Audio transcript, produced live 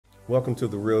Welcome to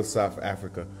the Real South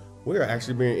Africa. We are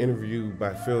actually being interviewed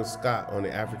by Phil Scott on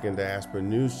the African Diaspora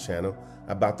News Channel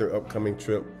about their upcoming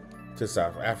trip to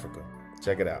South Africa.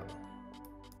 Check it out.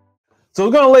 So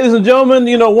we're going, ladies and gentlemen,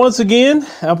 once again,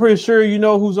 I'm pretty sure you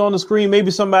know who's on the screen. Maybe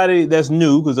somebody that's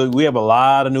new, because we have a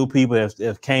lot of new people that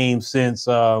have came since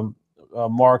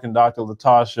Mark and Dr.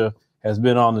 Latasha has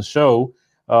been on the show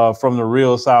from the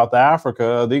Real South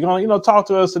Africa. They're going to, talk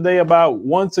to us today about,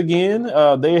 once again,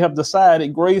 they have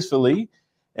decided gracefully,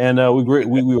 and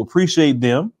we appreciate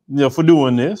them, for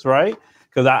doing this, right?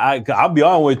 Because I'll be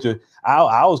honest with you,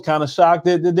 I was kind of shocked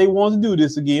that they wanted to do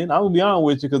this again. I'm gonna be honest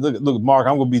with you, because look, Mark,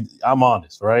 I'm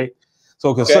honest, right?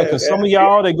 So because some of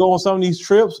y'all that go on some of these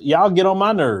trips, y'all get on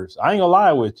my nerves. I ain't gonna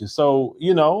lie with you. So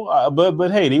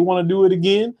but hey, they want to do it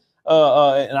again.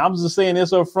 And I'm just saying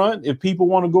this up front. If people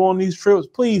want to go on these trips,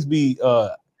 please be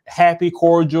happy,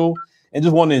 cordial, and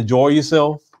just want to enjoy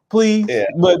yourself, please. Yeah.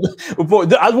 But before,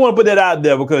 I just want to put that out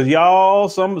there, because y'all,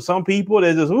 some people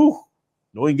that just don't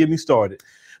even get me started.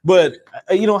 But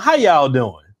how y'all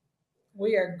doing?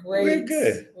 We are great. We're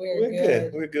good.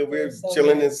 We're good. We're so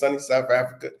chilling in sunny South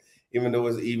Africa, even though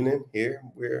it's evening here.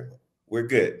 We're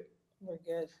good. We're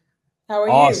good. How are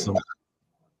you?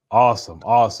 Awesome.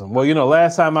 Well,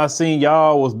 last time I seen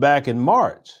y'all was back in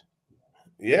March.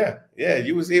 Yeah.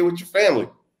 You was here with your family.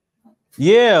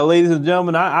 Yeah, ladies and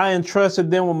gentlemen, I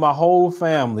entrusted them with my whole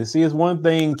family. See, it's one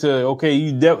thing to,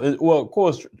 of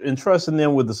course, entrusting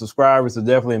them with the subscribers is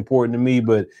definitely important to me,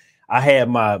 but I had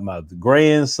my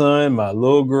grandson, my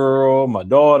little girl, my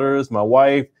daughters, my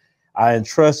wife. I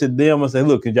entrusted them and said,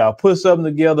 look, could y'all put something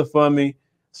together for me?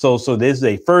 So this is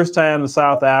their first time to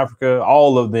South Africa,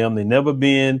 all of them. They never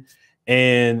been.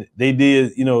 And they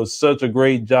did, such a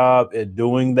great job at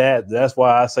doing that. That's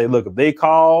why I say, look, if they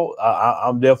call,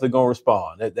 I'm definitely going to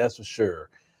respond. That's for sure.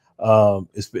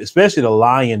 Especially the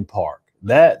Lion Park.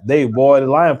 The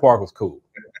Lion Park was cool.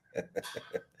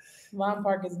 Lion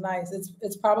Park is nice.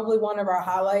 It's probably one of our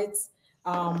highlights.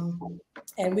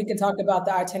 And we can talk about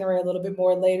the itinerary a little bit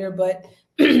more later, but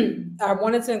I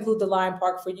wanted to include the Lion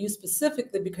Park for you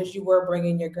specifically because you were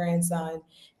bringing your grandson,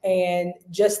 and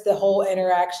just the whole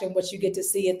interaction, what you get to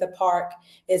see at the park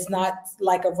is not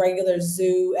like a regular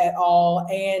zoo at all.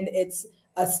 And it's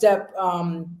a step,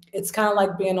 it's kind of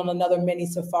like being on another mini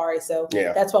safari. So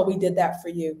yeah, that's why we did that for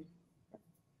you.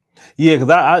 Yeah, because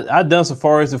I done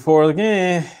safaris before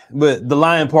again, but the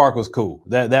Lion Park was cool.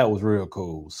 That was real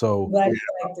cool. So glad you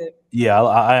liked it. Yeah,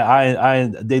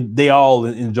 they all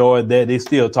enjoyed that. They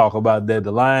still talk about that,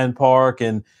 the Lion Park,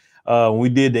 and we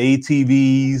did the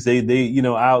ATVs. They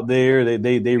out there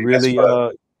they really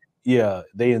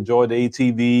they enjoyed the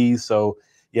ATVs. So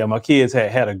yeah, my kids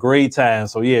had a great time.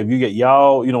 So yeah, if you get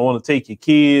y'all want to take your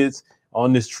kids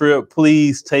on this trip,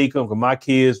 please take them, because my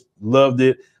kids loved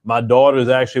it. My daughters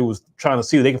actually was trying to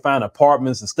see if they could find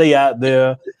apartments and stay out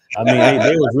there. I mean,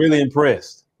 they was really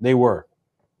impressed. They were.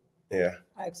 Yeah.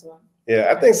 Excellent.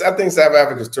 Yeah, I think South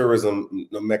Africa's tourism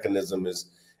mechanism is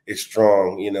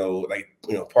strong.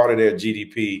 Part of their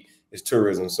GDP is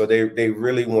tourism, so they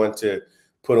really want to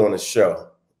put on a show.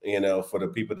 For the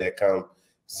people that come.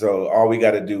 So all we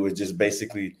got to do is just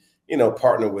basically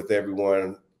partner with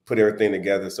everyone, put everything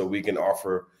together so we can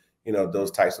offer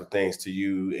those types of things to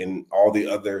you and all the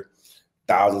other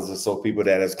thousands or so people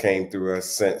that has came through us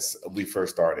since we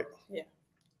first started. Yeah.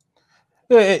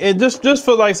 And just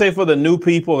for for the new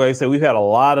people, like I said, we've had a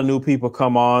lot of new people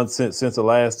come on since the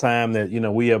last time that,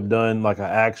 we have done like an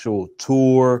actual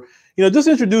tour. Just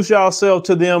introduce yourself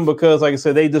to them, because like I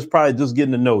said, they probably just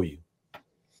getting to know you.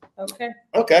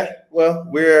 Okay. Well,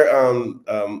 we're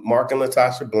Mark and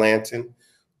Latasha Blanton.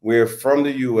 We're from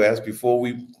the U.S.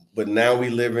 but now we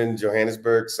live in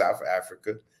Johannesburg, South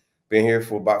Africa. Been here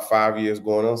for about 5 years,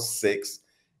 going on 6.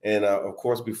 And of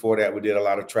course, before that, we did a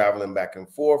lot of traveling back and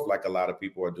forth, like a lot of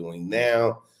people are doing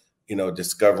now,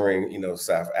 discovering,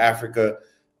 South Africa.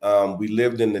 We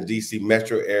lived in the DC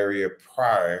metro area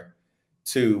prior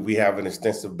to. We have an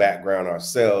extensive background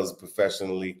ourselves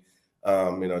professionally.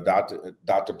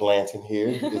 Dr. Blanton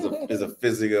here is a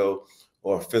physical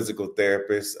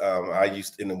therapist.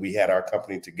 We had our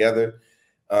company together.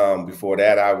 Before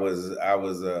that, I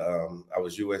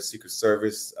was U.S. Secret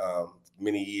Service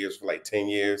many years, for like 10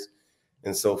 years,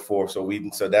 and so forth.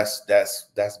 So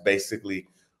that's basically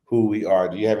who we are.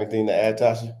 Do you have anything to add,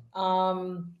 Tasha?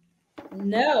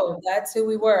 No, that's who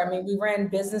we were. I mean, we ran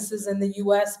businesses in the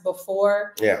U.S.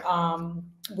 before. Yeah.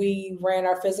 We ran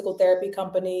our physical therapy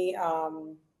company.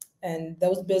 And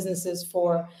those businesses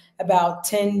for about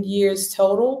 10 years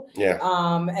total. Yeah.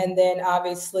 And then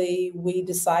obviously we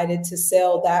decided to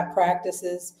sell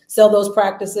those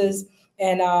practices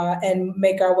and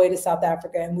make our way to South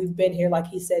Africa. And we've been here, like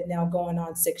he said, now going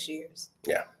on 6 years.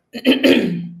 Yeah.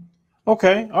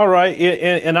 Okay. All right.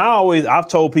 And I've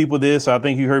told people this. I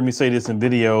think you heard me say this in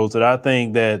videos, that I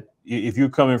think that if you're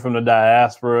coming from the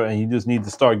diaspora and you just need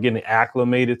to start getting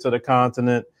acclimated to the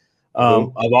continent,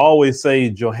 I've always say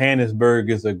Johannesburg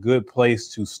is a good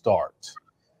place to start.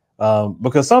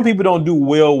 Because some people don't do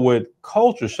well with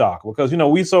culture shock, because, you know,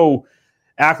 we so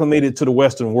acclimated to the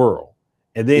Western world.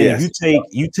 And then if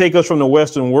you take us from the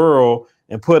Western world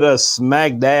and put us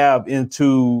smack dab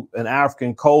into an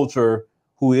African culture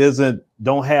who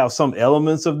don't have some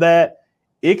elements of that,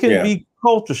 it can be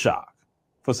culture shock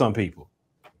for some people.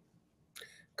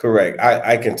 Correct.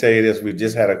 I can tell you this. We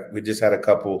just had a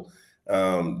couple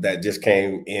that just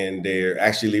came in. They're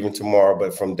actually leaving tomorrow,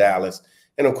 but from Dallas,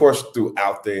 and of course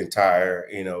throughout the entire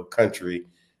country,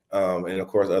 and of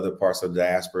course other parts of the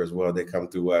diaspora as well. They come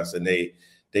through us, and they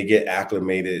get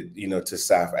acclimated, to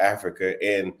South Africa.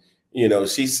 And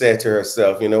she said to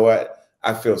herself, you know what?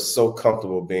 I feel so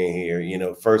comfortable being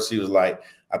here. First she was like,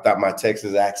 I thought my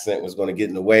Texas accent was going to get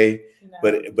in the way,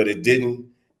 but it didn't.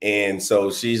 And so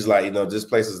she's like, this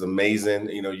place is amazing.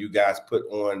 You guys put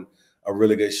on a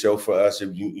really good show for us.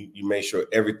 You made sure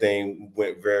everything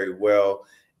went very well.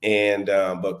 And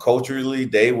but culturally,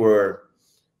 they were,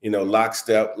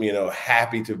 lockstep,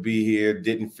 happy to be here.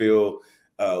 Didn't feel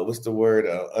what's the word,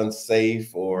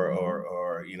 unsafe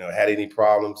or had any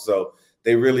problems. So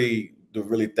they really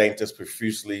thanked us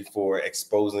profusely for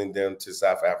exposing them to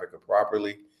South Africa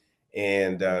properly.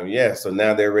 And so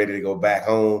now they're ready to go back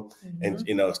home and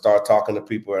start talking to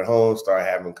people at home, start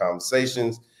having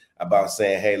conversations about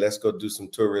saying, hey, let's go do some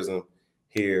tourism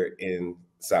here in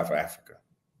South Africa.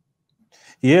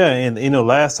 Yeah, and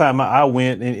last time I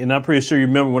went, and I'm pretty sure you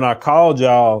remember when I called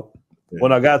y'all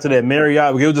when I got to that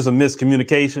Marriott, it was just a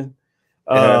miscommunication.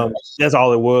 That's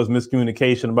all it was,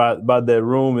 miscommunication about that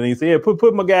room. And he said, yeah,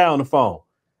 put my guy on the phone.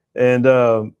 And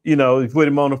he put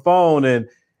him on the phone,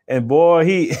 and boy,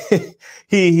 he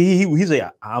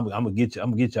said, I'm gonna get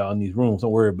y'all in these rooms.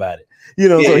 Don't worry about it.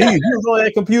 So he was on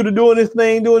that computer doing his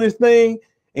thing.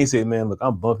 And he said, man, look,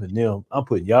 I'm bumping them. I'm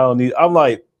putting y'all in these. I'm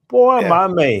like, boy, my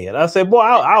man. I said, boy,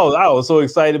 I was so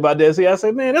excited about that. See, I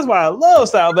said, man, that's why I love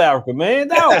South Africa,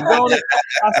 man. I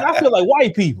said, I feel like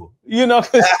white people, because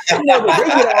they get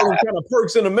all these kind of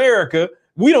perks in America.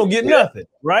 We don't get nothing,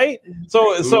 right?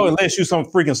 So unless you're some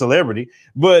freaking celebrity,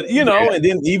 but and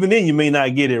then even then you may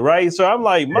not get it, right? So I'm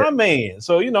like, my man.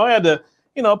 So I had to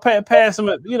pass him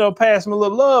a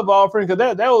little love offering,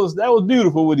 because that was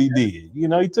beautiful what he did.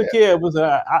 He took care of us.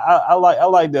 I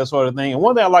like that sort of thing. And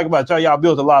one thing I like about y'all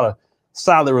built a lot of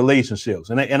solid relationships,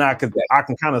 and I can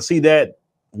kind of see that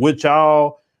with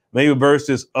y'all maybe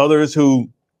versus others who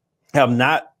have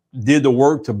not did the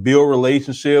work to build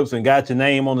relationships and got your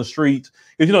name on the streets.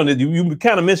 Because you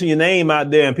kind of mention your name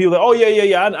out there, and people are like, oh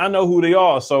yeah, I know who they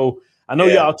are. So I know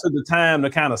y'all took the time to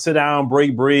kind of sit down,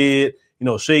 break bread,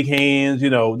 shake hands,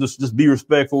 just be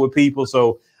respectful with people.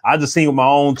 So I just seen with my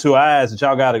own two eyes that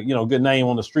y'all got a good name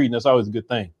on the street, and that's always a good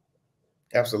thing.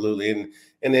 Absolutely.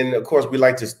 And then of course we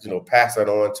like to pass that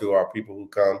on to our people who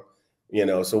come,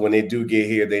 so when they do get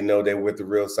here, they know they're with the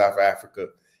real South Africa,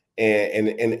 and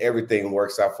everything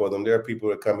works out for them. There are people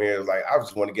that come here like, I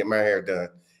just want to get my hair done.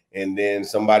 And then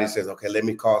somebody says, okay, let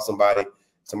me call somebody.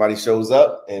 Somebody shows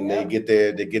up and they get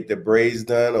their braids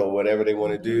done or whatever they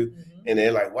want to do. And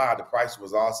they're like, wow, the price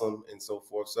was awesome, and so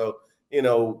forth. So,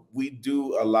 we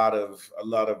do a lot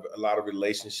of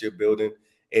relationship building.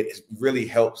 It really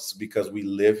helps because we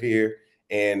live here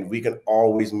and we can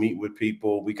always meet with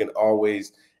people. We can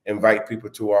always invite people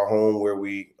to our home where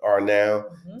we are now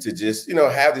to just,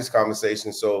 have these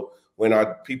conversations. So when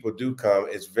our people do come,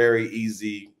 it's very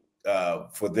easy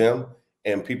for them.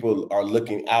 And people are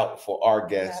looking out for our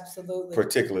guests,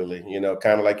 particularly,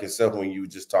 kind of like yourself when you were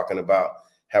just talking about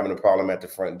having a problem at the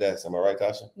front desk. Am I right,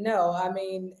 Tasha? No, I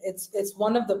mean, it's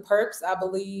one of the perks, I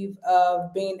believe,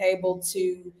 of being able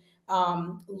to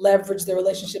leverage the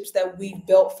relationships that we've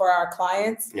built for our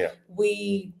clients. Yeah.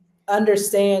 We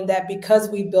understand that because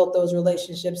we built those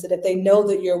relationships, that if they know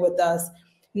that you're with us,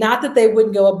 not that they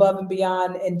wouldn't go above and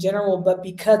beyond in general, but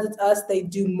because it's us, they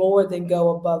do more than go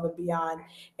above and beyond.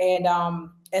 And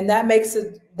that makes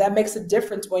a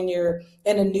difference when you're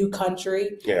in a new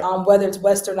country, whether it's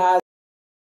westernized.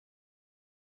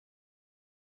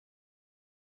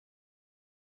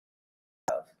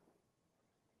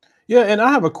 Yeah, and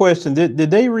I have a question. Did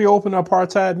they reopen our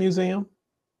Apartheid Museum?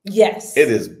 Yes.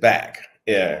 It is back.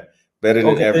 Yeah. Better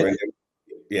than ever.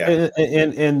 Yeah.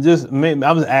 And just maybe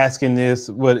I was asking this,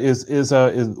 what is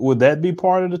would that be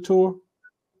part of the tour?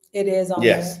 It is on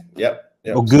Yes. there. Yep.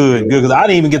 Yep. Oh, good, good. Because I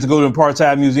didn't even get to go to the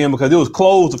apartheid museum because it was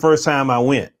closed the first time I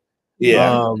went.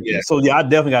 Yeah. So yeah, I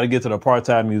definitely got to get to the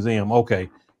apartheid museum. Okay.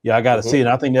 Yeah, I got to see it.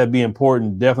 I think that'd be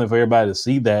important, definitely, for everybody to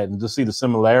see that and just see the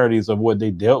similarities of what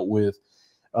they dealt with.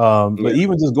 But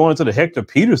even just going to the Hector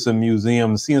Peterson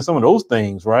Museum and seeing some of those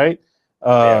things, right?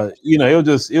 You know, it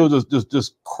was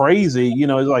just crazy. You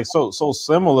know, it's like so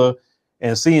similar,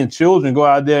 and seeing children go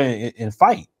out there and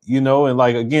fight, you know, and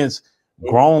like against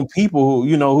grown people who,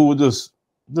 you know, who were just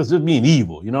being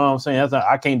evil. You know what I'm saying?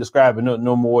 I can't describe it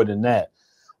no more than that.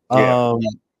 You know,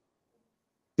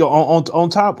 on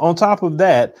top of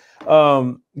that,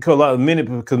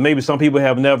 because maybe some people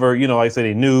have never, you know, like I said,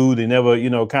 they never, you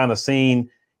know, kind of seen,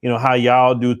 you know, how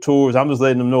y'all do tours. I'm just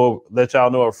letting them know, let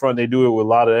y'all know up front, they do it with a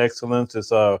lot of excellence.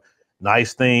 It's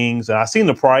nice things, and I seen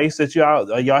the price that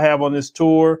y'all have on this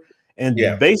tour, and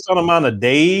based on the amount of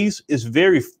days, it's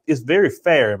very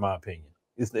fair in my opinion.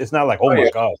 It's not like, oh my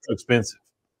God, it's too expensive.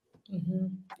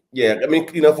 Yeah, I mean,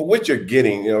 you know, for what you're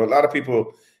getting, you know, a lot of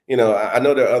people, you know, I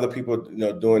know there are other people, you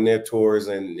know, doing their tours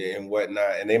and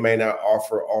whatnot, and they may not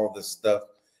offer all the stuff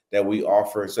that we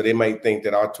offer. So they might think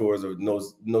that our tours are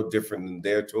no different than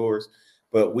their tours,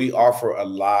 but we offer a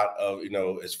lot of, you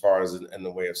know, as far as in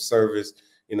the way of service,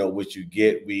 you know, what you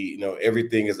get. You know,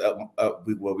 everything is up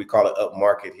what we call it up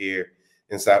market here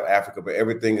in South Africa, but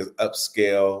everything is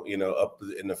upscale, you know, up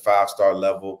in the 5-star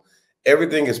level.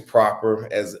 Everything is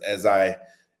proper, as I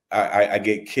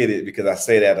get kidded because I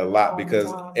say that a lot,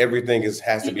 because everything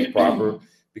has to be proper,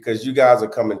 because you guys are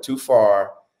coming too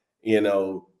far, you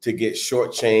know, to get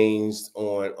shortchanged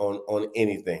on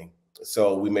anything.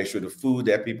 So we make sure the food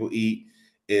that people eat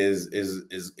is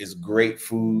great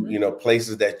food, you know,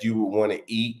 places that you would want to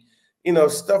eat, you know,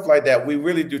 stuff like that. We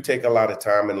really do take a lot of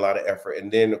time and a lot of effort. And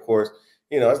then of course,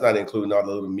 you know, it's not including all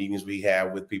the little meetings we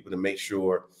have with people to make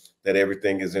sure that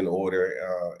everything is in order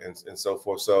and so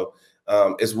forth. So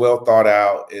it's well thought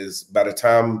out. Is by the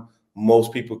time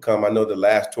most people come, I know the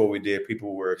last tour we did,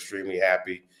 people were extremely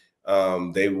happy.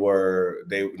 They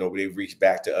reached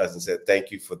back to us and said, thank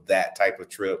you for that type of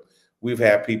trip. We've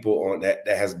had people on that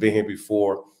has been here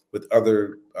before with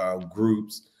other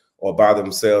groups or by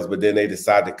themselves, but then they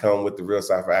decide to come with the Real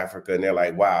South Africa, and they're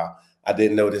like, wow, I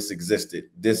didn't know this existed.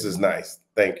 This is nice.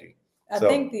 Thank you. I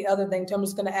think the other thing, I'm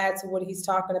just going to add to what he's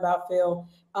talking about, Phil,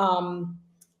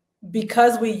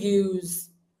 because we use,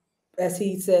 as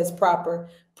he says, proper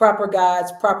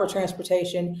guides, proper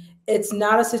transportation, it's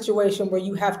not a situation where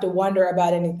you have to wonder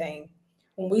about anything.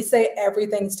 When we say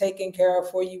everything's taken care of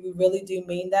for you, we really do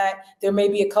mean that. There may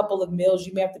be a couple of meals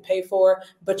you may have to pay for,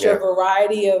 but your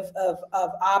variety of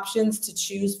options to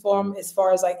choose from as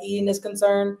far as like eating is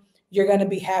concerned, you're going to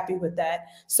be happy with that.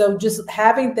 So just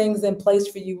having things in place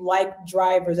for you, like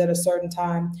drivers at a certain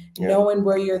time, knowing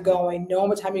where you're going, knowing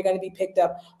what time you're going to be picked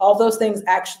up, all those things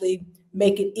actually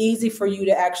make it easy for you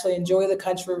to actually enjoy the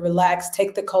country, relax,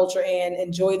 take the culture in,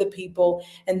 enjoy the people.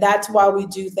 And that's why we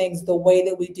do things the way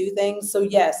that we do things. So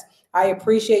yes, I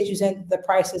appreciate you saying the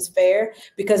price is fair,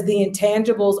 because the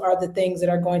intangibles are the things that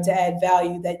are going to add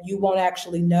value that you won't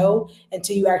actually know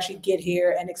until you actually get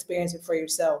here and experience it for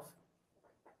yourself.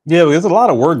 Yeah, there's a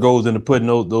lot of work goes into putting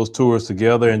those tours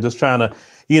together and just trying to,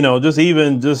 you know, just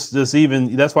even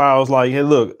that's why I was like, hey,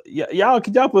 look, y'all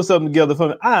put something together for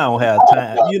me? I don't have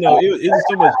time. You know, it's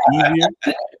so much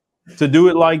easier to do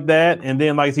it like that. And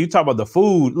then, like, so you talk about the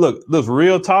food. Look,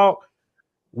 real talk.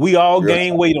 We all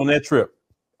gained weight on that trip.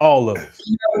 All of us.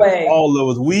 No way. All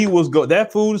of us. We was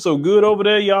that food is so good over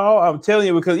there, y'all. I'm telling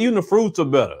you, because even the fruits are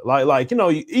better. Like, you know,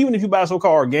 even if you buy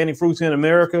so-called organic fruits in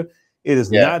America, it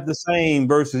is not the same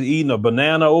versus eating a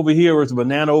banana over here versus a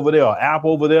banana over there, or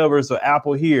apple over there versus an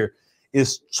apple here.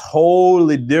 It's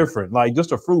totally different. Like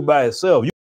just a fruit by itself,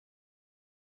 you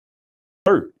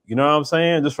hurt. You know what I'm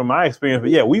saying? Just from my experience. But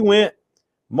yeah, we went,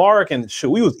 Mark, and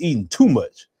we was eating too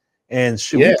much. And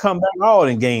we come back all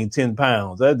and gained 10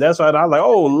 pounds. That's why I was like,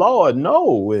 oh Lord,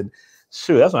 no. And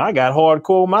shoot, that's when I got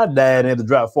hardcore. My dad had to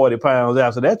drop 40 pounds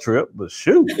after that trip. But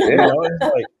shoot, you know, it's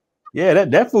like, yeah,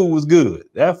 that food was good.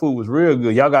 That food was real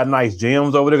good. Y'all got nice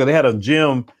gyms over there, because they had a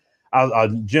gym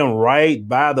right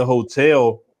by the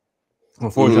hotel.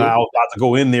 Unfortunately, I was about to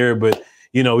go in there, but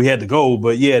you know, we had to go.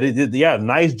 But yeah, they had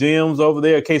nice gyms over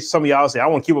there. In case some of y'all say, I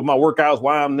want to keep up my workouts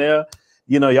while I'm there.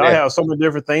 You know, y'all have so many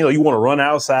different things. Or you want to run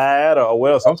outside, or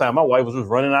well, sometimes my wife was just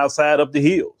running outside up the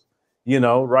hills. You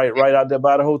know, right out there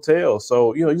by the hotel.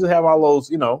 So you know, you just have all those.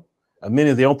 You know,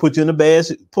 amenities. They don't put you in a bad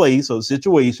place or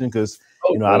situation, because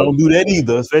you know, I don't do that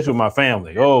either, especially with my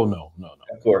family. Oh no.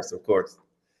 Of course.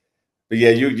 But yeah,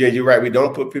 you're right. We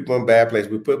don't put people in bad place.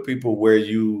 We put people where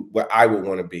I would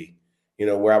want to be. You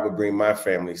know, where I would bring my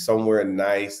family, somewhere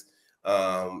nice,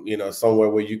 you know, somewhere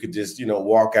where you could just, you know,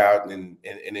 walk out and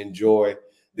enjoy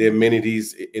the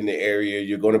amenities in the area.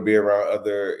 You're going to be around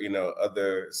other, you know,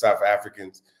 other South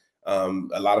Africans.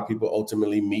 A lot of people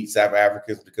ultimately meet South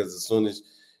Africans because as soon as,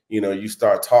 you know, you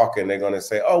start talking, they're going to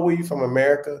say, "Oh, were you from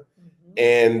America?"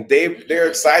 And they're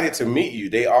excited to meet you.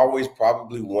 They always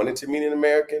probably wanted to meet an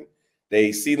American.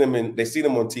 They see them on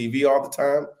TV all the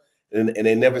time, and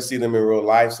they never see them in real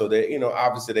life. So they, you know,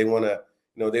 obviously they want to,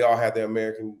 you know, they all have their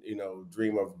American, you know,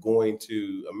 dream of going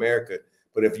to America.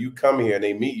 But if you come here and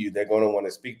they meet you, they're going to want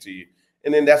to speak to you.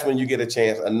 And then that's when you get a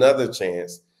chance, another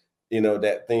chance, you know,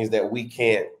 that things that we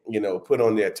can't, you know, put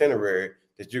on the itinerary,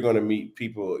 that you're going to meet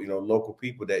people, you know, local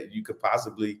people that you could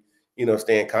possibly, you know,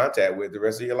 stay in contact with the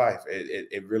rest of your life.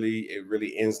 It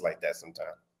really ends like that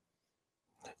sometimes.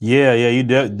 Yeah, you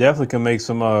definitely can make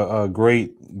some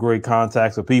great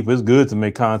contacts with people. It's good to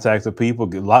make contacts with people,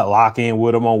 lock in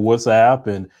with them on WhatsApp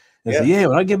and say, yeah,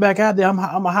 when I get back out there, I'm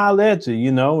gonna holler at you,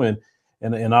 you know,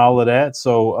 and all of that.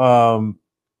 So,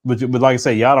 but like I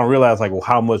say, y'all don't realize like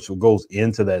how much goes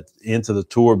into the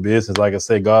tour business. Like I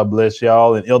said, God bless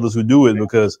y'all and elders who do it,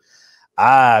 because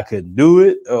I couldn't do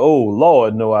it. Oh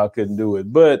Lord, no, I couldn't do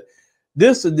it. But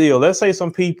this is the deal. Let's say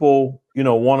some people, you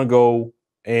know, want to go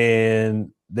and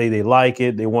they like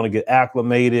it, they want to get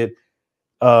acclimated.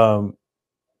 For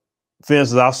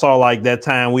instance, I saw like that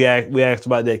time we asked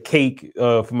about that cake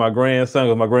for my grandson. It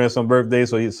was my grandson's birthday,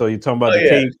 so you're talking about the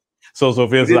cake. So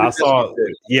for instance, I saw,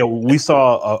 we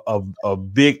saw a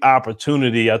big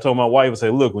opportunity. I told my wife, I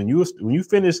said, look, when you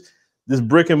finish this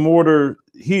brick and mortar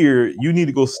here, you need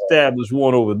to go establish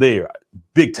one over there,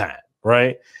 big time,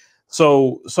 right?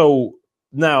 So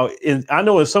now, I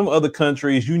know in some other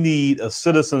countries, you need a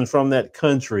citizen from that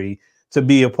country to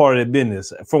be a part of that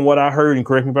business. From what I heard, and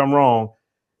correct me if I'm wrong,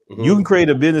 you can create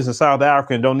a business in South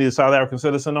Africa and don't need a South African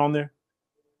citizen on there?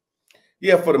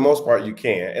 Yeah, for the most part, you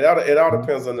can. It all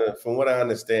depends on from what I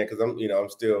understand, because I'm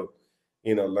still,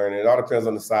 you know, learning. It all depends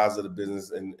on the size of the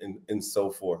business and so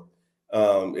forth.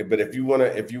 But if you want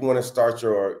to start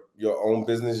your own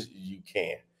business, you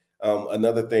can.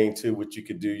 Another thing too, what you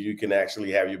could do, you can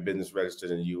actually have your business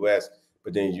registered in the U.S.,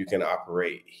 but then you can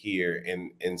operate here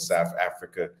in South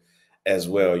Africa as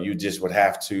well. You just would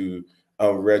have to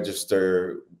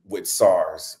register with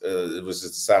SARS. It was the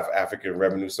South African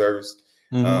Revenue Service.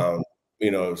 You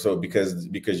know, so because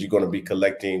you're going to be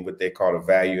collecting what they call a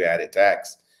value added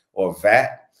tax, or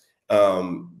VAT,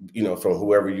 you know, from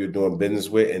whoever you're doing business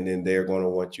with, and then they're going to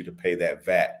want you to pay that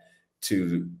VAT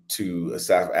to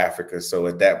South Africa. So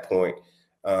at that point,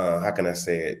 how can I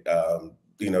say it?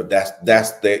 You know,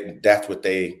 that's what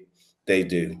they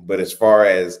do. But as far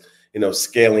as, you know,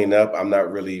 scaling up, I'm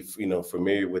not really, you know,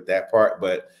 familiar with that part.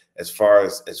 But as far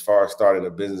as starting a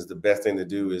business, the best thing to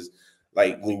do is,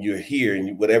 like, when you're here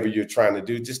and whatever you're trying to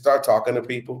do, just start talking to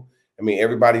people. I mean,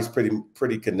 everybody's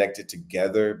pretty connected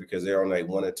together because they're on like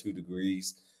 1 or 2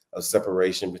 degrees of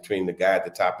separation between the guy at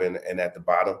the top and at the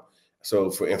bottom. So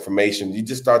for information, you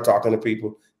just start talking to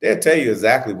people. They'll tell you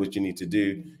exactly what you need to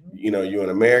do. You know, you're an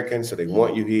American, so they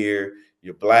want you here.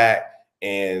 You're Black,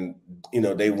 and, you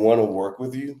know, they want to work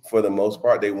with you for the most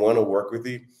part. They want to work with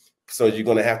you. So you're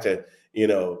going to have to, you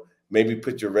know, maybe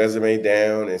put your resume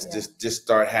down and just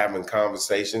start having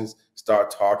conversations,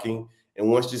 start talking. And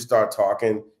once you start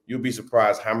talking, you'll be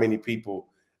surprised how many people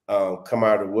come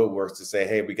out of the woodworks to say,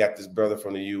 hey, we got this brother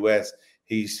from the US.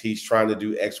 He's trying to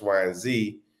do X, Y, and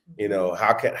Z. You know,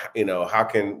 how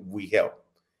can we help?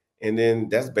 And then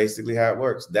that's basically how it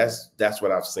works. That's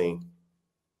what I've seen.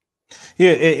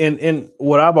 Yeah, and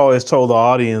what I've always told the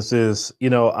audience is, you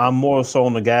know, I'm more so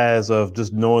on the guys of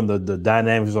just knowing the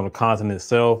dynamics on the continent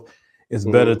itself. It's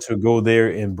better to go there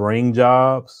and bring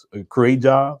jobs, create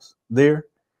jobs there,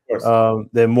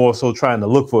 than more so trying to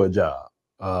look for a job.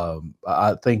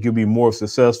 I think you'll be more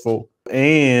successful,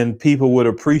 and people would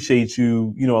appreciate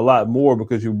you, you know, a lot more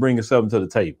because you bring something to the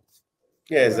table.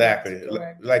 Yeah, exactly.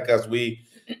 Like us, we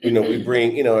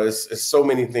bring, you know, it's so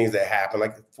many things that happen.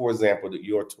 Like, for example,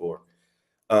 your tour.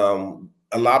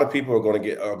 A lot of people are going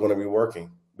to be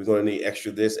working. We're going to need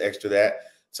extra this, extra that.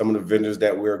 Some of the vendors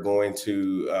that we're going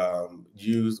to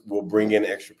use will bring in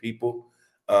extra people.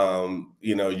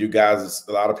 You know, you guys,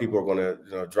 a lot of people are going to,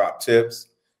 you know, drop tips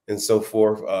and so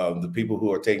forth. The people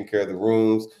who are taking care of the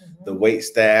rooms, the wait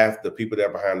staff, the people that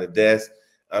are behind the desk.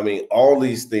 I mean, all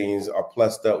these things are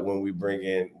plussed up when we bring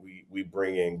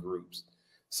in groups.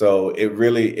 So it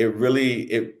really,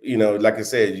 you know, like I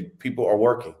said, people are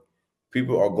working.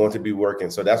 People are going to be working.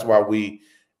 So that's why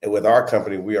with our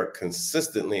company, we are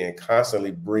consistently and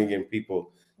constantly bringing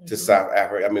people to South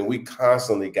Africa. I mean, we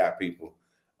constantly got people.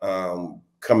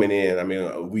 coming in. I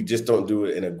mean, we just don't do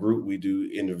it in a group. We do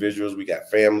individuals. We got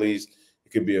families.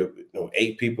 It could be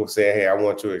 8 people saying, hey, I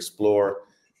want to explore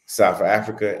South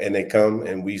Africa, and they come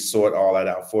and we sort all that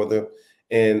out for them.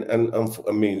 And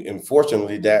I mean,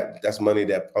 unfortunately, that's money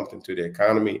that pumped into the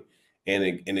economy, and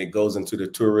it goes into the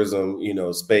tourism,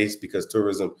 space, because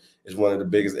tourism is one of the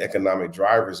biggest economic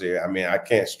drivers here. I mean, I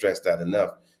can't stress that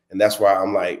enough. And that's why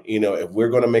I'm like, if we're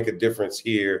going to make a difference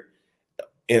here,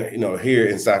 here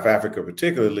in South Africa,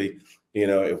 particularly,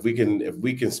 if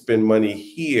we can spend money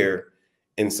here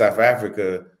in South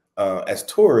Africa as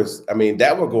tourists, I mean,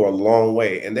 that will go a long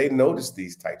way. And they notice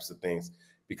these types of things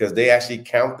because they actually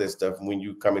count this stuff when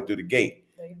you coming through the gate.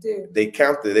 They do. They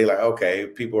count it. They like, okay,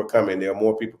 people are coming. There are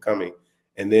more people coming.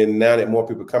 And then now that more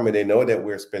people coming, they know that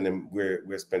we're spending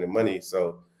money.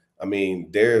 So I mean,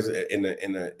 there's in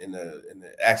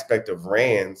the aspect of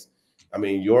rands, I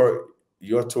mean, your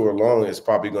tour alone is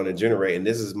probably going to generate, and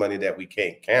this is money that we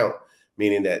can't count,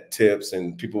 meaning that tips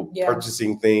and people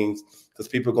purchasing things, because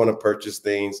people are going to purchase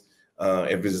things.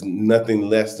 If it's nothing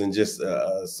less than just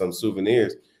some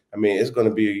souvenirs, I mean, it's going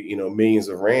to be, millions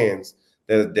of rands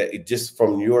that just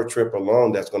from your trip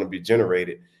alone, that's going to be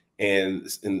generated. And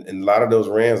a lot of those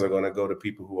rands are going to go to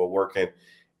people who are working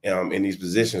in these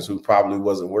positions who probably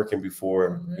wasn't working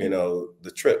before,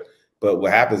 the trip. But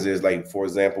what happens is, like, for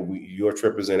example, your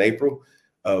trip is in April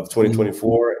of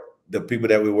 2024. The people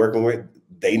that we're working with,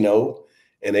 they know,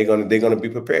 and they're gonna be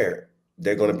prepared.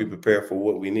 They're gonna be prepared for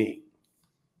what we need.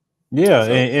 Yeah,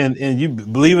 so, and you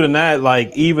believe it or not,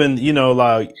 like, even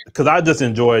like, because I just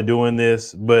enjoy doing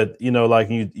this, but like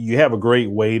you have a great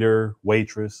waiter,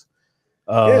 waitress,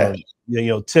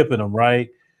 tipping them, right?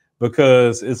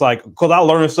 Because it's like, because I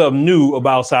learned something new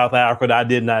about South Africa that I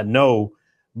did not know.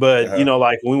 But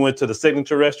like when we went to the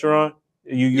signature restaurant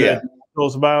you had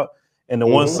told us about, and the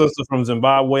one sister from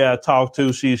Zimbabwe I talked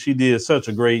to, she did such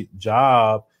a great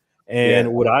job.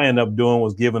 And what I ended up doing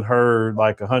was giving her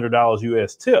like $100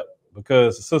 US tip,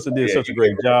 because the sister did such a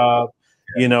great job.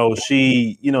 She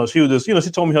was just,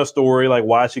 she told me her story, like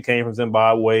why she came from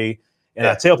Zimbabwe. And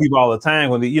I tell people all the time,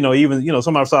 when even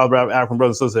some of our South African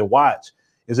brothers and sisters that watch,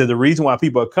 is that the reason why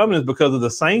people are coming is because of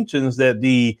the sanctions that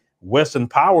the Western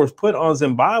powers put on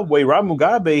Zimbabwe. Robert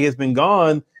Mugabe has been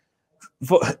gone.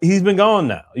 He's been gone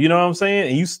now. You know what I'm saying?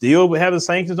 And you still have the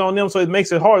sanctions on them. So it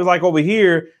makes it hard. It's like over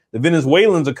here, the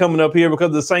Venezuelans are coming up here because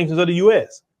of the sanctions of the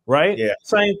U.S., right? Yeah.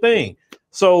 Same thing.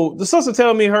 So the sister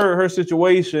telling me her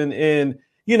situation, and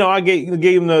I gave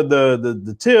him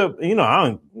the tip.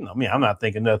 I'm not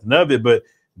thinking nothing of it, but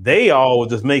they all were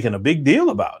just making a big deal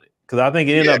about it, because I think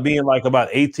it ended up being like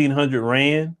about 1,800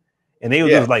 rand, and they were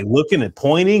just like looking and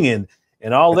pointing and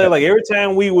all that. Like every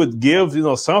time we would give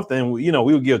something, we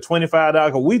would give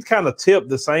 $25. We kind of tip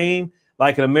the same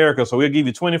like in America, so we'll give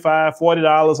you $25,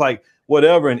 $40, like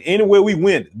whatever. And anywhere we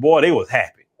went, boy, they was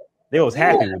happy. They was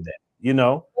happy with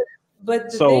that,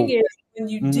 But the thing is, when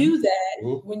you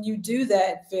do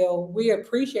that, Phil, we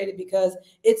appreciate it because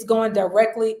it's going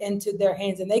directly into their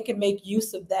hands, and they can make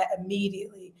use of that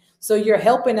immediately. So you're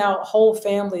helping out whole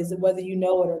families, whether you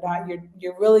know it or not.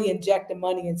 You're really injecting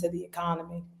money into the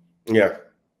economy. Yeah.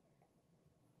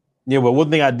 Yeah, but one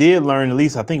thing I did learn, at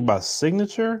least I think about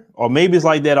signature, or maybe it's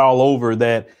like that all over,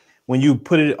 that when you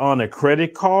put it on a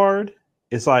credit card,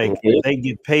 it's like they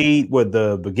get paid what,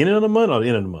 the beginning of the month or the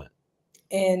end of the month?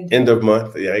 And end of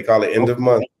month. Yeah, they call it end of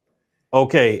month.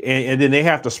 Okay. And then they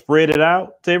have to spread it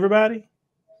out to everybody?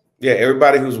 Yeah,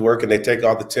 everybody who's working, they take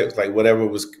all the tips, like whatever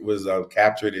was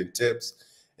captured in tips.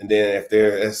 And then if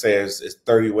let's say it's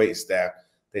 30 wait staff,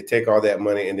 they take all that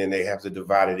money and then they have to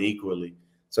divide it equally.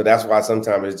 So that's why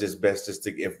sometimes it's just best just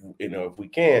to, if we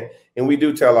can, and we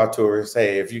do tell our tourists,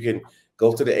 hey, if you can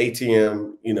go to the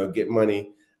ATM, get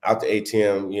money out the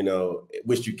ATM,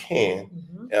 which you can.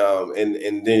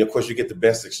 And then of course you get the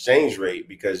best exchange rate,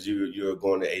 because you're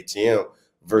going to ATM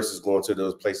versus going to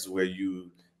those places where you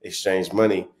exchange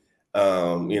money.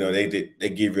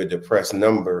 They give you a depressed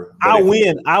number. I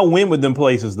win with them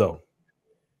places though.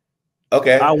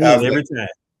 Okay. I win every time.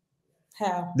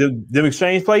 How? Them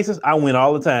exchange places, I win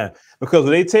all the time, because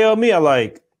when they tell me, I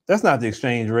like, that's not the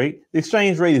exchange rate. The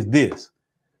exchange rate is this.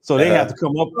 So they have to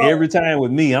come up every time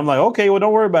with me. I'm like, okay, well,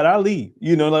 don't worry about it. I'll leave.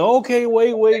 Like, okay,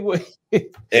 wait.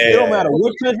 It don't matter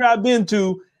what country I've been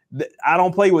to. I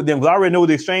don't play with them, because I already know what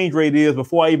the exchange rate is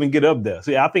before I even get up there.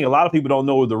 See, I think a lot of people don't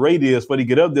know what the rate is before they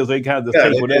get up there, so they kind of just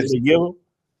take whatever they give them.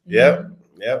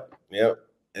 Yep.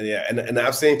 And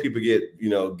I've seen people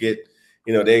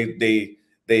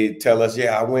they tell us,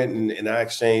 I went and I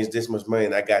exchanged this much money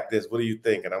and I got this. What do you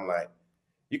think? And I'm like,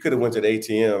 you could have went to the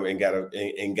ATM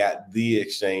and got the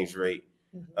exchange rate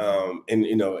and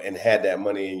and had that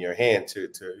money in your hand to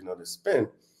to spend.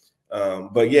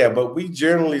 But we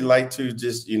generally like to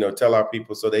just tell our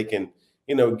people so they can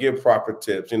give proper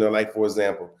tips. Like for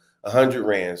example, 100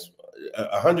 rands.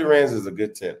 100 rands is a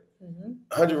good tip.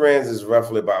 100 rands is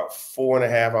roughly about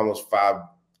 4.5, almost $5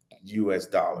 US.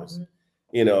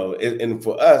 And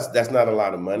for us, that's not a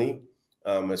lot of money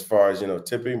as far as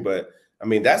tipping, but I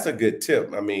mean that's a good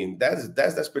tip. I mean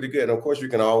that's pretty good. And of course, you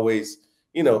can always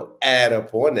add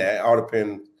up on that. All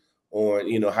depends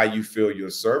on how you feel your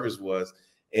service was.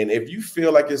 And if you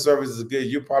feel like your service is good,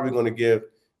 you're probably going to give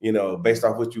based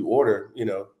off what you order,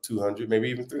 200, maybe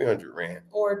even 300 rand.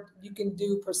 Or you can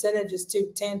do percentages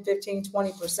too, 10, 15,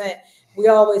 20%. We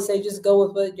always say just go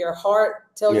with what your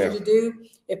heart tells you to do.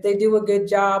 If they do a good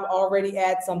job, already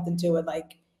add something to it.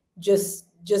 Like just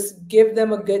give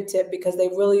them a good tip because they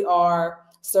really are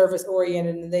service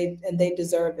oriented and they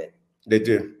deserve it. They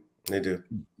do. They do.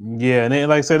 Yeah, and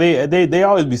like I said, they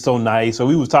always be so nice. So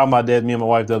we was talking about that, me and my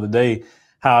wife, the other day,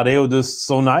 how they were just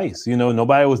so nice.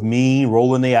 Nobody was mean,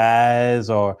 rolling their eyes,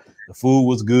 or the food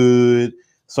was good.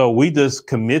 So we just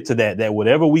commit to that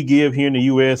whatever we give here in the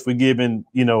U.S., we're giving,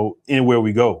 anywhere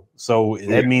we go. So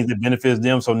that means it benefits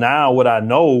them. So now what I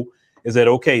know is that,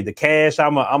 okay, the cash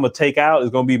I'm going to take out is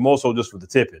going to be more so just for the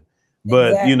tipping.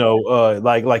 But,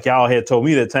 exactly. Like y'all had told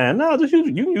me that time, no, just you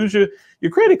can use your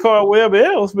credit card, whatever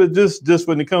else. But just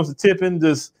when it comes to tipping,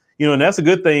 just, and that's a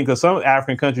good thing because some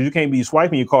African countries, you can't be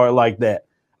swiping your card like that.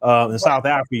 In South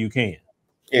Africa, you can.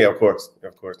 Yeah, of course,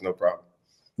 no problem.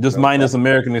 Just minus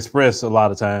American Express a lot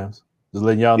of times. Just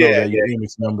letting y'all know that your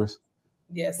Amex numbers.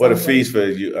 Yes. Well, the fees for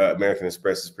you, American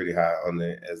Express is pretty high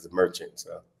as a merchant,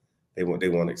 so they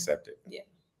won't accept it. Yeah.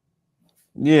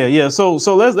 So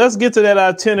let's get to that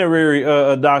itinerary,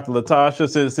 Dr. Latasha.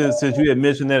 Since you had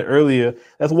mentioned that earlier,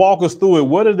 let's walk us through it.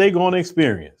 What are they going to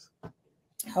experience?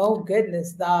 Oh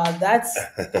goodness, that's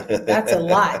a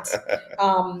lot.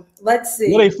 Let's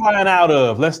see. Where are they flying out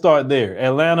of? Let's start there.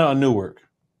 Atlanta or Newark?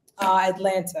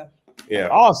 Atlanta. Yeah.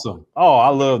 Awesome. Oh, I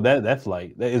love that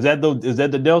flight. Is that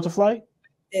the Delta flight?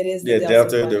 It is. The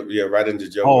Delta. Right into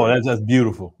Joe. Oh, that's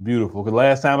beautiful. Beautiful. Because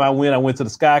last time I went to the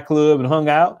Sky Club and hung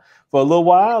out for a little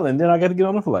while, and then I got to get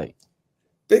on the flight.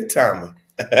 Big timer.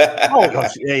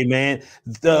 Hey man,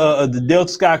 the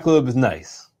Delta Sky Club is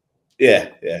nice. Yeah.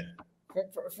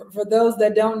 For those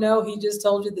that don't know, he just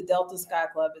told you the Delta Sky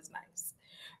Club is nice.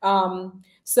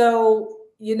 So,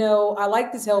 I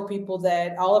like to tell people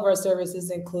that all of our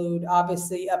services include,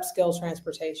 obviously, upscale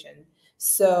transportation.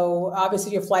 So,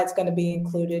 obviously, your flight's going to be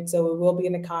included. So, it will be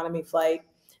an economy flight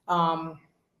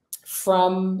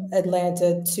from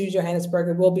Atlanta to Johannesburg.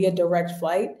 It will be a direct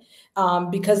flight.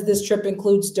 Because this trip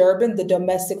includes Durban, the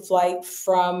domestic flight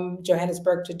from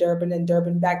Johannesburg to Durban and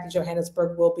Durban back to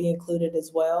Johannesburg will be included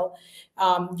as well.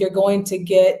 You're going to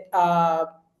get,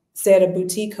 stay at a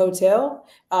boutique hotel,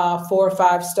 4 or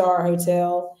 5 star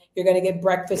hotel. You're going to get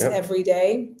breakfast every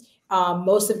day.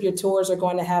 Most of your tours are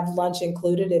going to have lunch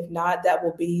included. If not, that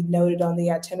will be noted on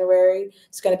the itinerary.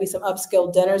 It's going to be some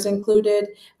upscale dinners included.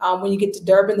 When you get to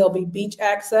Durban, there'll be beach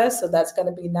access. So that's going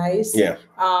to be nice. Yeah.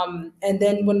 And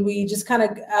then when we just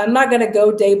I'm not going to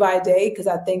go day by day because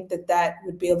I think that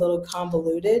would be a little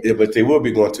convoluted. Yeah, but they will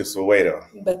be going to Soweto.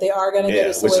 But they are going to go to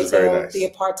Soweto, which is very nice. The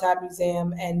Apartheid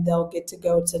Museum, and they'll get to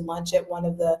go to lunch at one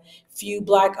of the few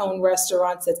Black-owned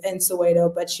restaurants that's in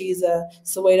Soweto. But she's a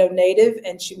Soweto native,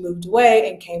 and she moved away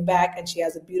and came back, and she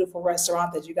has a beautiful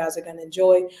restaurant that you guys are going to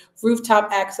enjoy.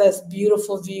 Rooftop access,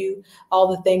 beautiful view, all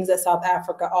the things that South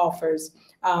Africa offers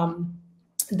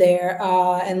there.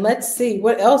 And let's see,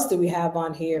 what else do we have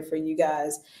on here for you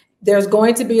guys? There's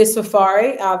going to be a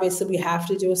safari. Obviously, we have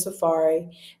to do a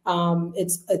safari.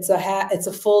 It's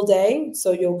a full day.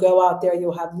 So you'll go out there,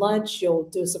 you'll have lunch, you'll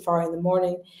do a safari in the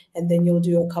morning, and then you'll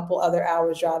do a couple other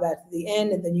hours drive after the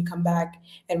end, and then you come back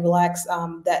and relax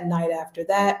that night after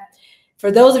that.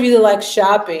 For those of you that like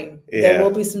shopping, there will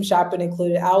be some shopping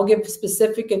included. I'll give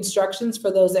specific instructions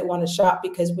for those that want to shop,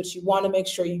 because what you want to make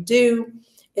sure you do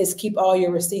is keep all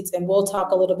your receipts. And we'll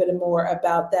talk a little bit more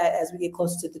about that as we get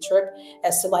closer to the trip,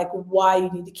 as to like why you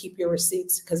need to keep your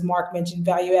receipts, because Mark mentioned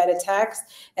value-added tax.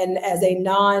 And as a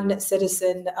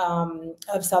non-citizen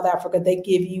of South Africa, they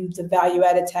give you the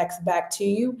value-added tax back to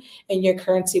you in your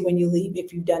currency when you leave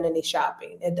if you've done any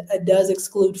shopping. It does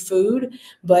exclude food,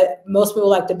 but most people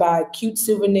like to buy cute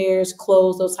souvenirs,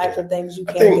 clothes, those types of things. You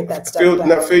can't get that stuff back.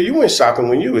 Now, Phil, you went shopping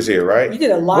when you was here, right? You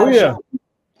did a lot of shopping.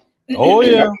 Oh,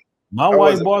 yeah. My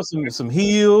wife bought some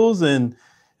heels, and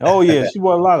she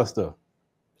bought a lot of stuff.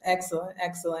 Excellent,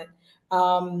 excellent.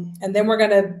 And then we're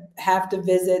going to have to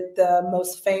visit the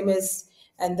most famous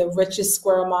and the richest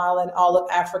square mile in all of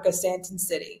Africa, Stanton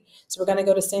City. So we're going to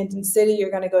go to Stanton City. You're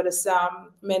going to go to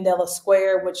Mandela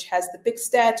Square, which has the big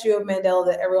statue of Mandela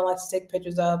that everyone likes to take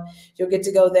pictures of. You'll get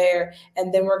to go there.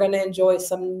 And then we're going to enjoy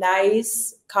some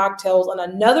nice cocktails on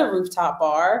another rooftop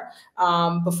bar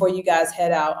before you guys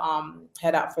head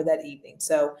out for that evening.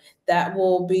 So that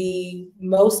will be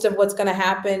most of what's going to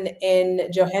happen in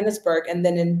Johannesburg. And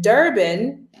then in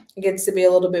Durban, it gets to be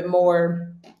a little bit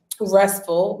more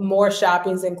restful, more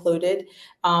shopping's included,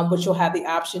 which you'll have the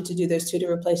option to do. There's 2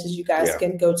 different places you guys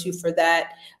can go to for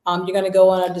that. You're going to go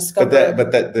on a discover.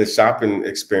 But the shopping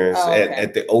experience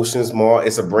at the Oceans Mall,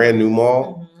 it's a brand new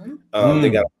mall.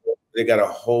 They got a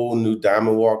whole new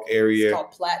Diamond Walk area. It's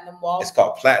called Platinum Walk. It's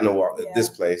called Platinum Walk. Yeah. This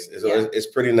place, it's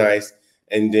pretty nice.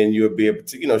 And then you'll be able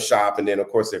to, shop. And then of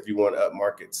course, if you want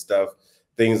upmarket stuff,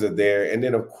 things are there. And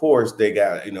then of course they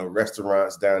got,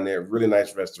 restaurants down there, really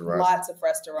nice restaurants. Lots of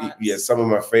restaurants. Yeah, some of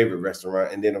my favorite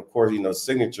restaurants. And then of course,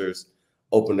 Signatures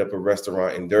opened up a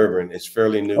restaurant in Durban. It's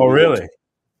fairly new. Oh, really?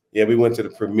 Yeah, we went to the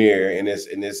premiere, and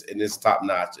it's top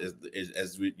notch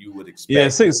as you would expect. Yeah,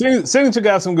 Signature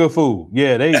got some good food.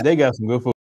 Yeah, they got some good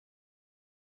food.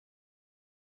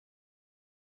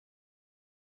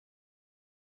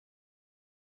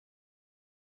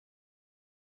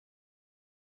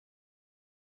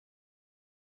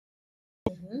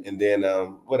 And then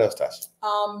what else, Tasha?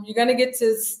 You're gonna get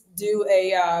to do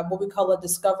a what we call a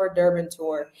Discover Durban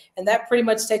tour, and that pretty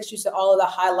much takes you to all of the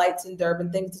highlights in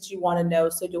Durban, things that you want to know.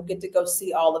 So you'll get to go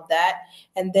see all of that,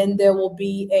 and then there will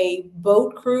be a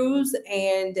boat cruise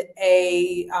and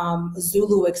a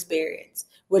Zulu experience,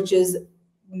 which is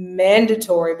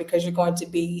mandatory because you're going to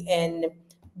be in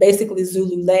basically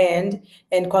Zulu land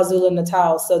in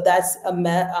KwaZulu-Natal. So that's a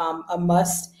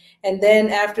must. And then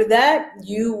after that,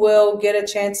 you will get a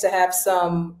chance to have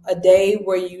a day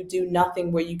where you do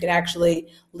nothing, where you can actually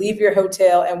leave your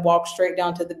hotel and walk straight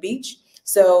down to the beach.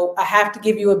 So I have to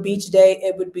give you a beach day.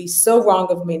 It would be so wrong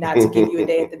of me not to give you a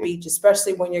day at the beach,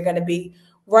 especially when you're going to be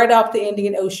right off the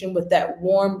Indian Ocean with that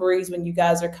warm breeze when you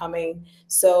guys are coming.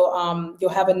 So you'll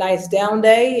have a nice down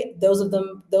day. Those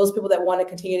people that want to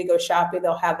continue to go shopping,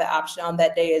 they'll have the option on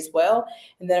that day as well.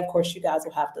 And then of course you guys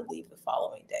will have to leave the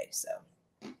following day. So.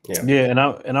 Yeah, and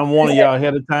I'm warning y'all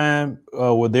ahead of time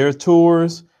with their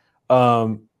tours.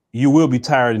 You will be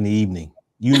tired in the evening.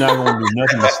 You're not going to do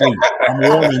nothing to sleep. I'm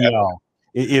warning y'all.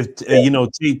 If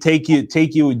take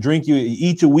you, drink you,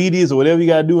 eat your Wheaties or whatever you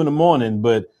got to do in the morning,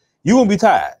 but you're gonna be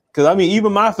tired. Because I mean,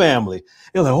 even my family,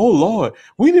 they're like, "Oh Lord,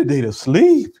 we need a day to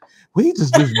sleep. We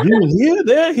just doing here,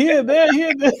 there, here, there,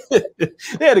 here, there."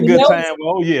 They had a good time.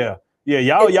 Oh yeah,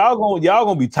 y'all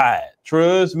gonna be tired.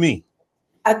 Trust me.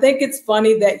 I think it's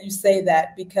funny that you say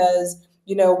that because,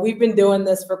 we've been doing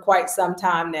this for quite some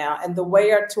time now. And the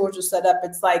way our tours are set up,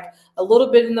 it's like a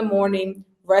little bit in the morning,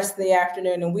 rest in the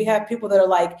afternoon. And we have people that are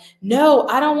like, no,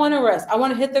 I don't want to rest. I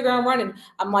want to hit the ground running.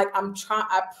 I'm like,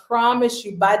 I promise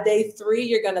you by day 3,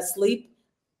 you're going to sleep.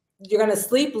 You're going to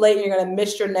sleep late. And you're going to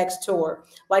miss your next tour.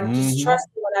 Like, just trust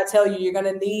me when I tell you, you're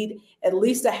going to need at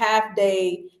least a half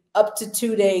day up to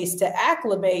 2 days to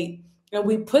acclimate. And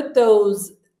we put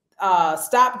those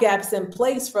stop gaps in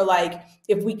place for like,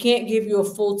 if we can't give you a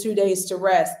full 2 days to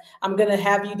rest, I'm going to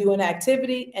have you do an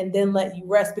activity and then let you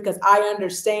rest, because I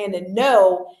understand and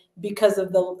know, because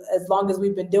of as long as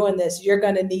we've been doing this, you're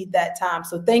going to need that time.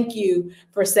 So thank you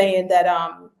for saying that,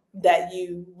 that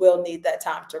you will need that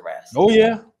time to rest. Oh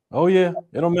yeah.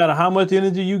 It don't matter how much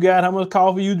energy you got, how much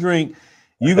coffee you drink,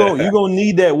 you're gonna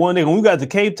need that one day. When we got to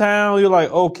Cape Town, you're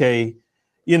like, okay,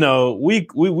 we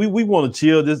want to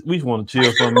chill. We want to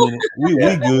chill for a minute. We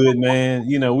good, man.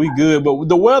 We good. But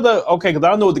the weather, okay, because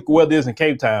I know what the weather is in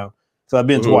Cape Town, so I've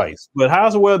been twice. But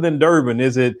how's the weather in Durban?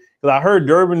 Is it? Because I heard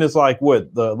Durban is like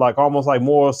like almost like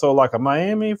more so like a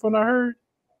Miami, from what I heard.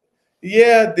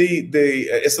 Yeah,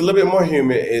 it's a little bit more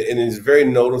humid, and it's very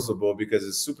noticeable because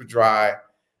it's super dry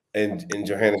in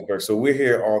Johannesburg. So we're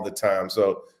here all the time.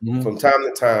 So from time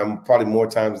to time, probably more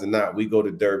times than not, we go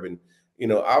to Durban.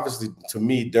 Obviously, to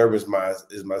me, Durban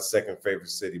is my second favorite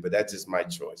city, but that's just my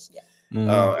choice.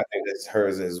 Yeah. I think that's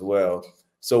hers as well.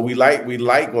 So we like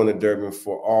going to Durban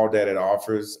for all that it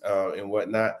offers and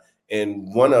whatnot.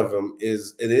 And one of them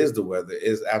is the weather.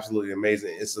 It's absolutely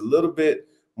amazing. It's a little bit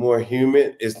more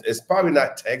humid. It's probably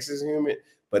not Texas humid,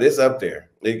 but it's up there.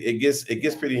 It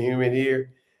gets pretty humid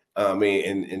here. I mean,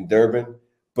 in Durban.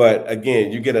 But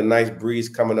again, you get a nice breeze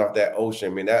coming off that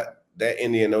ocean. I mean, that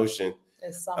Indian Ocean.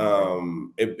 It's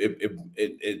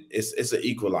an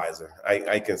equalizer.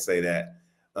 I can say that,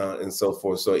 and so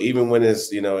forth. So even when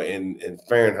it's in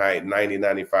Fahrenheit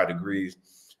 90-95 degrees,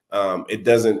 it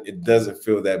doesn't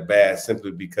feel that bad,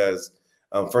 simply because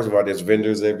First of all, there's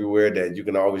vendors everywhere that you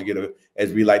can always get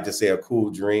as we like to say, a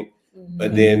cool drink.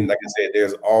 But then, like I said,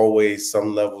 there's always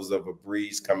some levels of a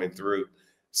breeze coming through.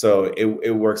 So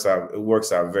it works out. It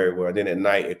works out very well. Then at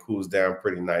night it cools down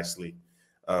pretty nicely.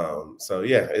 So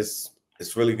yeah, it's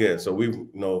really good. So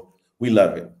we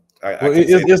love it.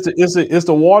 Is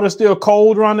the water still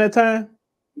cold around that time?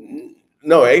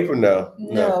 No, April, no.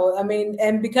 No, I mean,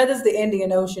 and because it's the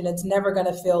Indian Ocean, it's never going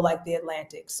to feel like the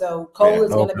Atlantic. So cold is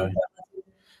going to be.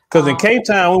 Because in Cape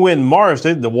Town, we went in March,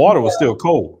 the water was still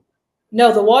cold.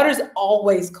 No, the water's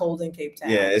always cold in Cape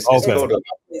Town. Yeah, it's cold.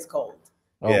 It's cold.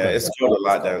 Yeah, it's cold a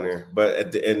lot down there.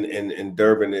 But in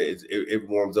Durban, it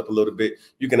warms up a little bit.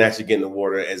 You can actually get in the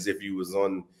water as if you was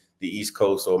on the East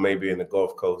Coast or maybe in the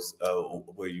Gulf Coast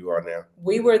where you are now.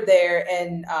 We were there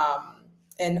in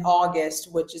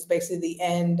August, which is basically the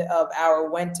end of our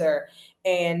winter,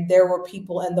 and there were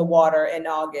people in the water in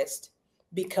August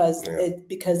because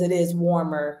it is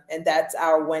warmer, and that's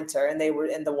our winter, and they were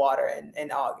in the water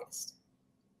in August.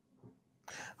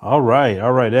 All right.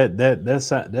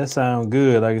 That sounds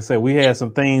good. Like I said, we had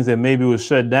some things that maybe was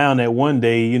shut down that one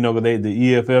day.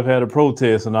 The EFF had a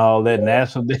protest and all that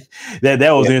national day.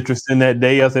 That was interesting that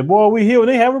day. I said, boy, we here when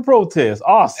they have a protest.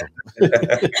 Awesome.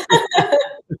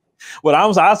 But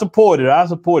I support it. I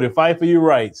support it. Fight for your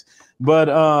rights. But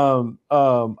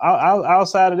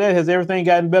outside of that, has everything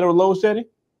gotten better with load shedding?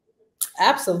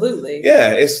 Absolutely.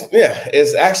 Yeah, it's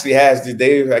actually has.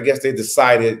 I guess they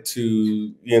decided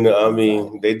to,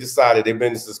 they decided they've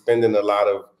been suspending a lot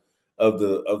of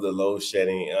the load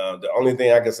shedding. The only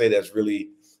thing I can say that's really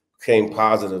came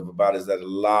positive about is that a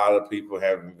lot of people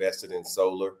have invested in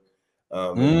solar,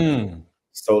 and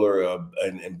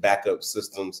backup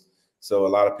systems. So a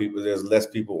lot of people, there's less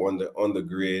people on the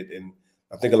grid, and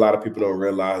I think a lot of people don't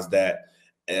realize that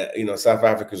South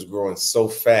Africa is growing so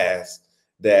fast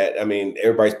that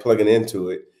everybody's plugging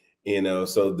into it,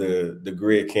 so the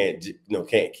grid can't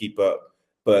keep up,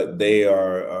 but they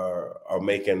are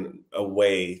making a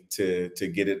way to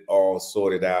get it all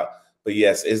sorted out. But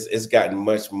yes, it's gotten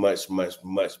much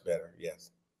better. Yes.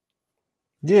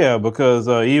 Yeah, because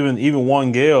even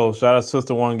one gal, shout out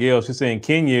Sister One Gal, she's saying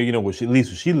Kenya, at least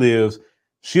where she lives,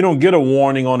 she don't get a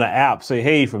warning on the app say,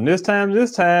 hey, from this time to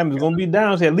this time it's gonna be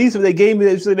down. So at least if they gave me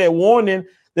that warning,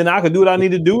 then I could do what I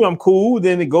need to do. I'm cool.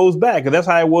 Then it goes back. And that's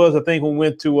how it was, I think, when we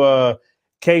went to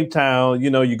Cape Town.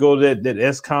 You go to that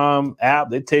ESCOM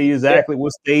app, they tell you exactly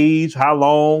what stage, how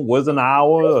long, was an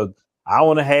hour, an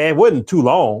hour and a half. It wasn't too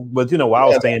long, but while I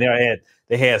was staying there,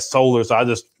 they had solar, so I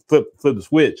just flipped the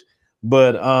switch.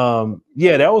 But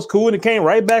that was cool, and it came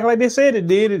right back like they said it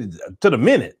did, to the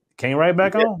minute. It came right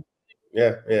back on.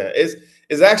 Yeah.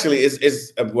 It's actually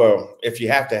well, if you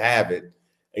have to have it,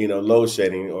 load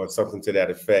shedding or something to that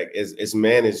effect, it's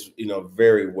managed,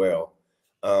 very well.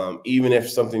 Even if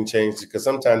something changes, because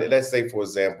sometimes, let's say, for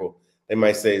example, they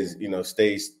might say,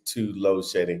 stage 2 load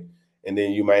shedding, and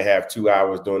then you might have 2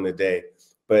 hours during the day.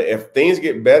 But if things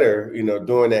get better,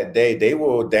 during that day, they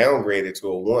will downgrade it to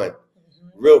a 1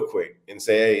 real quick and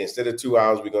say, hey, instead of 2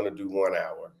 hours, we're going to do 1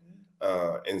 hour,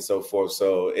 and so forth.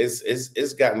 So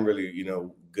it's gotten really,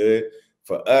 good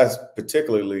for us,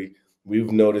 particularly.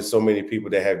 We've noticed so many people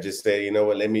that have just said, you know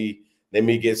what, let me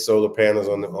get solar panels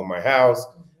on my house.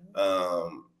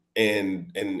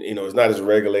 And it's not as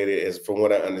regulated as, from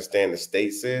what I understand, the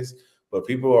state says, but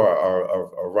people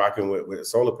are rocking with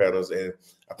solar panels. And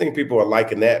I think people are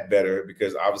liking that better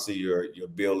because obviously your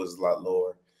bill is a lot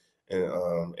lower.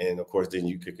 And of course, then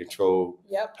you can control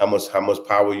how much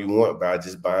power you want by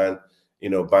just buying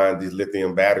these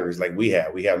lithium batteries like we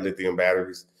have. We have lithium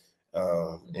batteries.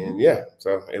 And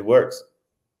so it works.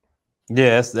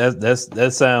 Yeah,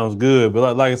 that sounds good.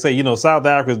 But like I say, South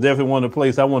Africa is definitely one of the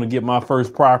places I want to get my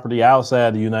first property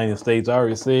outside the United States. I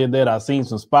already said that. I've seen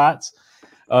some spots,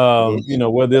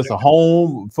 whether it's a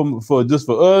home for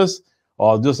us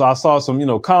or just I saw some,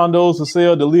 condos for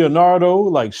sale to Leonardo.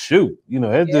 Like, shoot,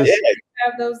 it's just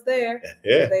have those there.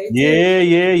 Yeah.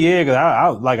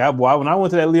 Because when I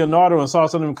went to that Leonardo and saw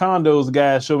some of them condos, the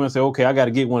guy showed me and said, okay, I got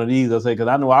to get one of these. I said, because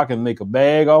I know I can make a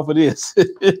bag off of this. I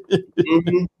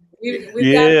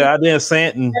think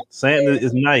Santon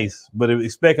is nice, but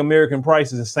expect American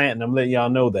prices in Santon. I'm letting y'all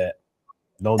know that.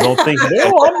 Don't think,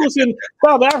 I'm just in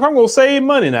South Africa, I'm gonna save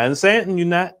money now. In Santon, you're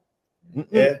not.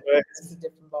 Yeah, it's a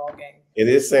different ball game. It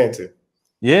is Santon.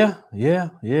 Yeah,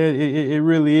 it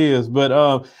really is. But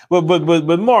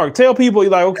Mark, tell people,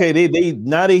 like, okay, they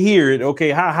now they hear it. Okay,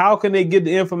 how can they get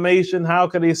the information? How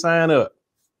can they sign up?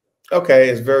 Okay,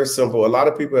 it's very simple. A lot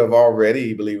of people have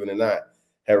already, believe it or not,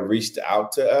 have reached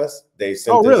out to us. They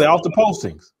sent really? Off the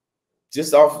postings?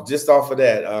 just off of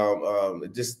that,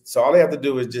 just so all they have to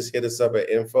do is just hit us up at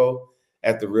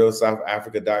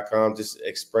info@therealsouthafrica.com, just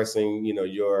expressing,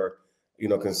 your,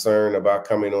 concern about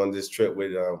coming on this trip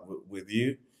with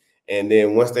you. And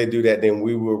then once they do that, then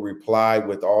we will reply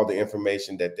with all the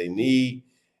information that they need,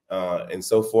 and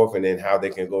so forth, and then how they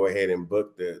can go ahead and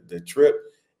book the trip.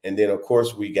 And then of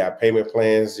course we got payment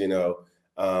plans, for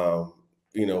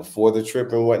the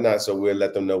trip and whatnot. So we'll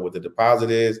let them know what the deposit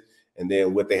is, and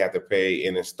then what they have to pay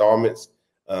in installments,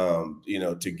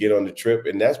 to get on the trip.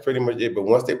 And that's pretty much it. But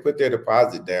once they put their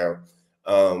deposit down,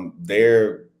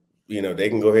 they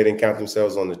can go ahead and count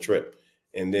themselves on the trip,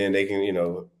 and then they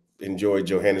can, enjoy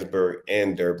Johannesburg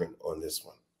and Durban on this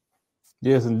one.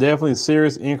 Yes, and definitely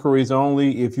serious inquiries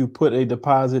only. If you put a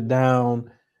deposit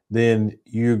down, then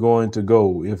you're going to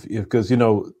go. Because I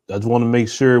just want to make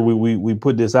sure we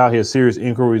put this out here, serious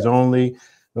inquiries only,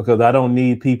 because I don't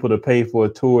need people to pay for a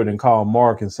tour and call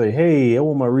Mark and say, hey, I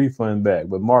want my refund back.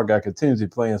 But Mark got contingency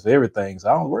plans for everything,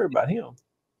 so I don't worry about him.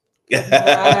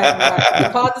 Right.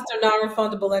 Deposits are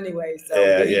non-refundable anyway.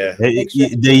 So yeah.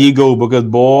 There you go. Because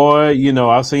boy,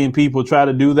 I've seen people try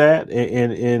to do that,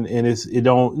 and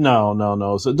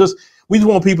no. So we just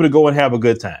want people to go and have a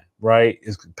good time, right?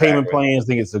 It's payment plans. I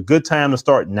think it's a good time to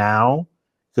start now,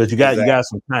 because you got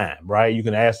some time, right? You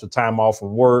can ask for time off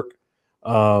from work.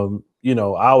 I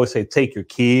always say take your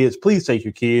kids. Please take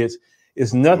your kids.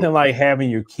 It's nothing like having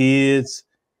your kids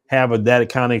have that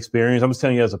kind of experience. I'm just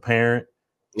telling you as a parent.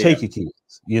 Take your kids,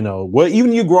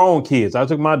 even your grown kids. I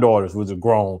took my daughters, which are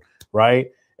grown,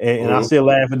 right? And I still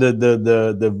laugh at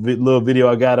the little video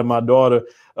I got of my daughter,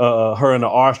 her and the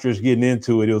ostrich getting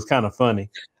into it. It was kind of funny,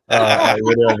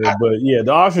 whatever. But yeah,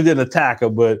 the ostrich didn't attack her,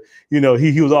 but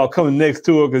he was all coming next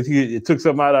to her because it took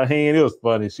something out of her hand. It was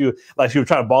funny. She was trying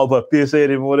to ball up her fist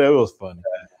at him or whatever. It was funny.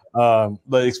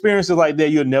 But experiences like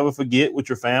that you'll never forget with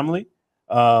your family,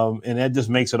 and that just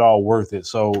makes it all worth it.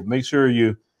 So make sure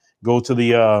you go to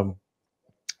the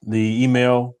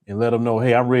email and let them know,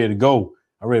 hey, I'm ready to go.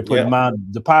 I'm ready to put my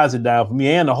deposit down for me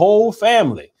and the whole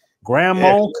family,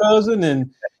 grandma, cousin,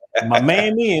 and my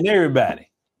mammy, and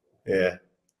everybody. Yeah,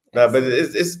 no, but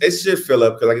it should fill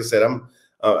up, because like I said,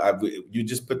 you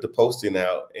just put the posting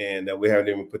out, and we haven't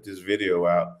even put this video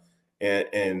out,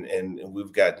 and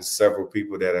we've gotten several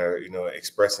people that are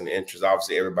expressing interest.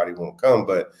 Obviously, everybody won't come,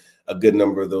 but a good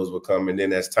number of those will come, and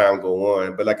then as time go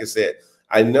on. But like I said,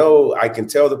 I know I can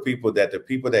tell the people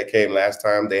that came last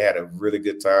time, they had a really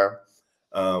good time.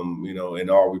 In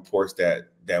all reports that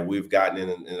we've gotten,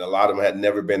 and a lot of them had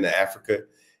never been to Africa.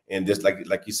 And just like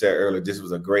you said earlier, this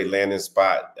was a great landing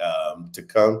spot to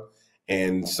come.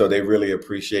 And so they really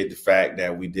appreciate the fact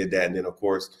that we did that. And then of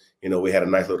course, we had a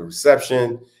nice little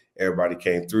reception. Everybody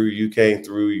came through. You came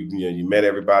through. You met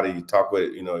everybody. You talk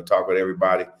with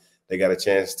everybody. They got a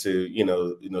chance to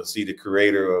see the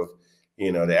creator of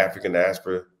the African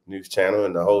Diaspora News Channel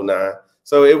and the whole nine.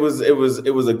 So it was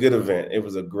a good event. It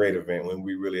was a great event, when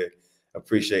we really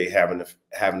appreciate having the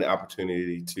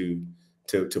opportunity to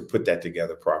put that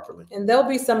together properly. And there'll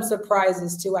be some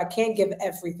surprises too. I can't give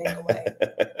everything away,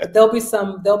 but there'll be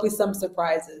some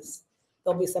surprises.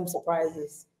 There'll be some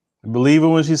surprises. Believe her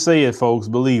when she say it, folks.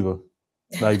 Believe her.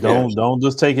 Like don't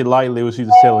just take it lightly what she's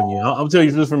just telling you. I'm telling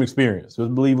you just from experience.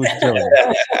 Just believe what she's telling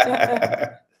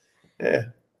you.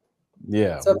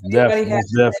 Yeah, so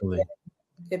definitely.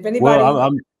 If anybody,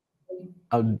 well,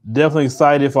 I'm definitely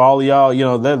excited for all of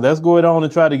y'all. Let's go on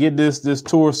and try to get this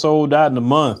tour sold out in a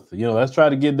month. Let's try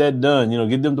to get that done.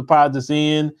 Get them deposits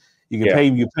in. You can pay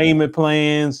your payment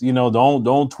plans.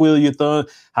 Don't twiddle your thumb.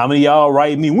 How many of y'all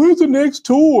write me, when's the next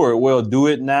tour? Well, do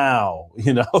it now.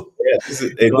 This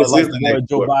is the next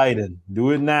Joe Biden.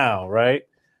 Do it now, right?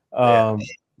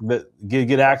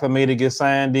 Get acclimated, get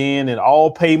signed in, and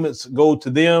all payments go to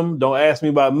them. Don't ask me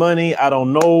about money. I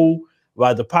don't know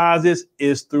about deposits.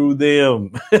 It's through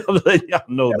them. Y'all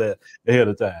know that ahead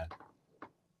of time.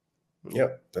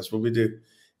 Yep, that's what we do.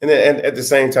 And then at the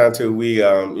same time too, we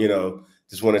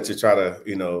just wanted to try to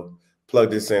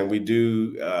plug this in. We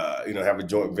do have a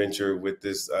joint venture with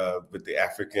with the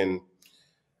African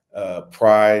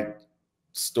Pride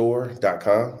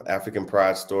Store.com,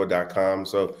 AfricanPrideStore.com.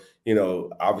 So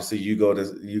obviously you go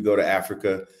to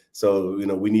Africa, so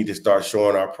we need to start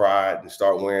showing our pride and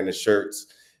start wearing the shirts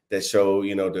that show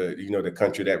the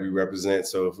country that we represent.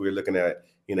 So if we're looking at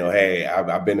hey,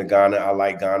 I've been to Ghana, I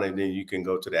like Ghana, then you can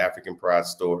go to the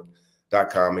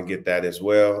AfricanPrideStore.com and get that as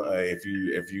well. If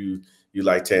you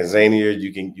like Tanzania,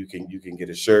 you can get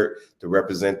a shirt to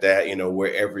represent that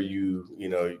wherever you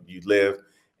live.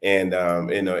 And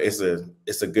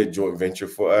it's a good joint venture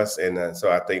for us, and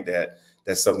so I think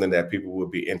that's something that people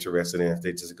would be interested in if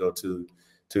they just go to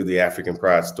to the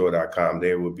AfricanPrideStore.com,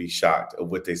 they will be shocked of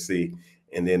what they see.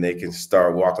 And then they can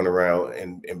start walking around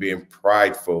and being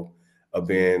prideful of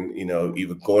being, you know,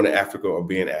 either going to Africa or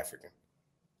being African.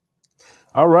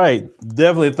 All right.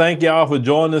 Definitely thank y'all for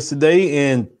joining us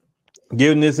today and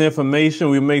giving this information.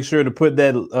 We make sure to put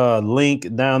that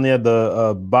link down there,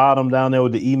 the bottom down there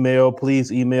with the email.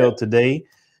 Please email today.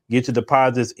 Get your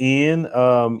deposits in.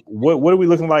 What are we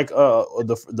looking like?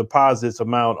 The deposits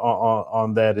amount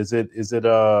on that? Is it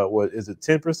what is it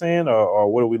 10%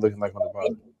 or what are we looking like on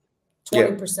deposit?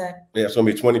 20%. Yeah, it's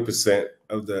gonna be 20%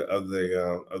 of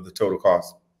the total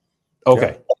cost.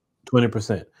 Okay,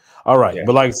 20%. All right,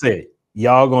 but like I said,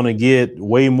 y'all gonna get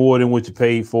way more than what you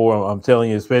paid for. I'm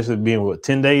telling you, especially being what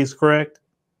 10 days, correct?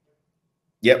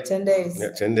 Yep, 10 days. Yeah,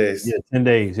 10 days. Yeah, 10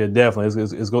 days. Yeah, definitely.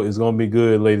 It's gonna be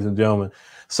good, ladies and gentlemen.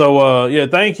 So yeah,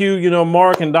 thank you, you know,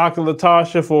 Mark and Dr.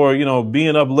 Latasha for, you know,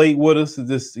 being up late with us.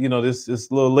 This, you know, this a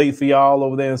little late for y'all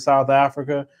over there in South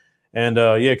Africa. And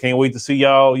yeah, can't wait to see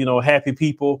y'all, you know, happy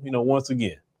people, you know, once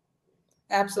again.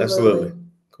 Absolutely.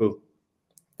 Cool.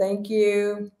 Thank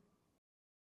you.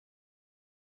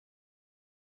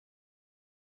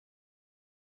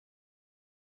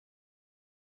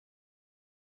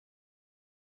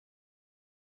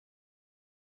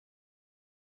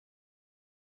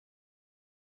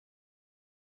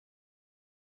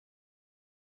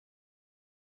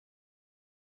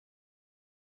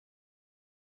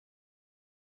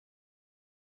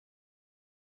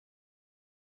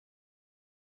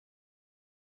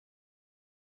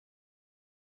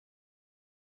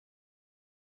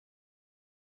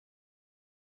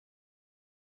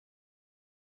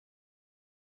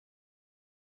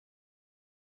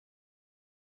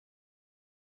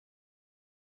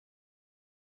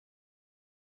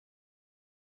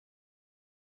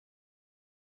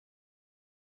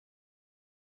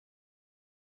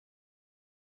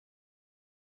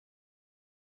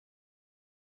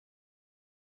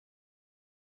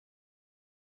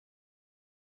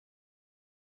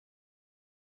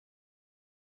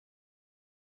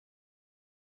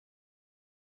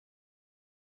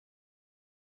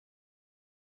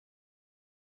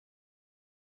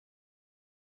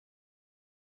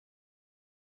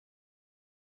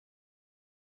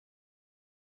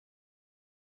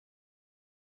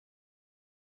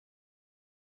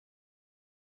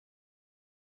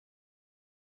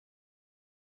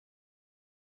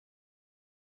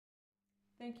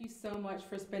 Thank you so much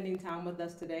for spending time with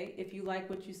us today. If you like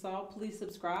what you saw, please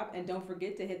subscribe and don't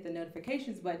forget to hit the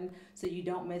notifications button so you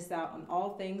don't miss out on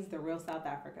all things The Real South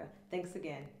Africa. Thanks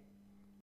again.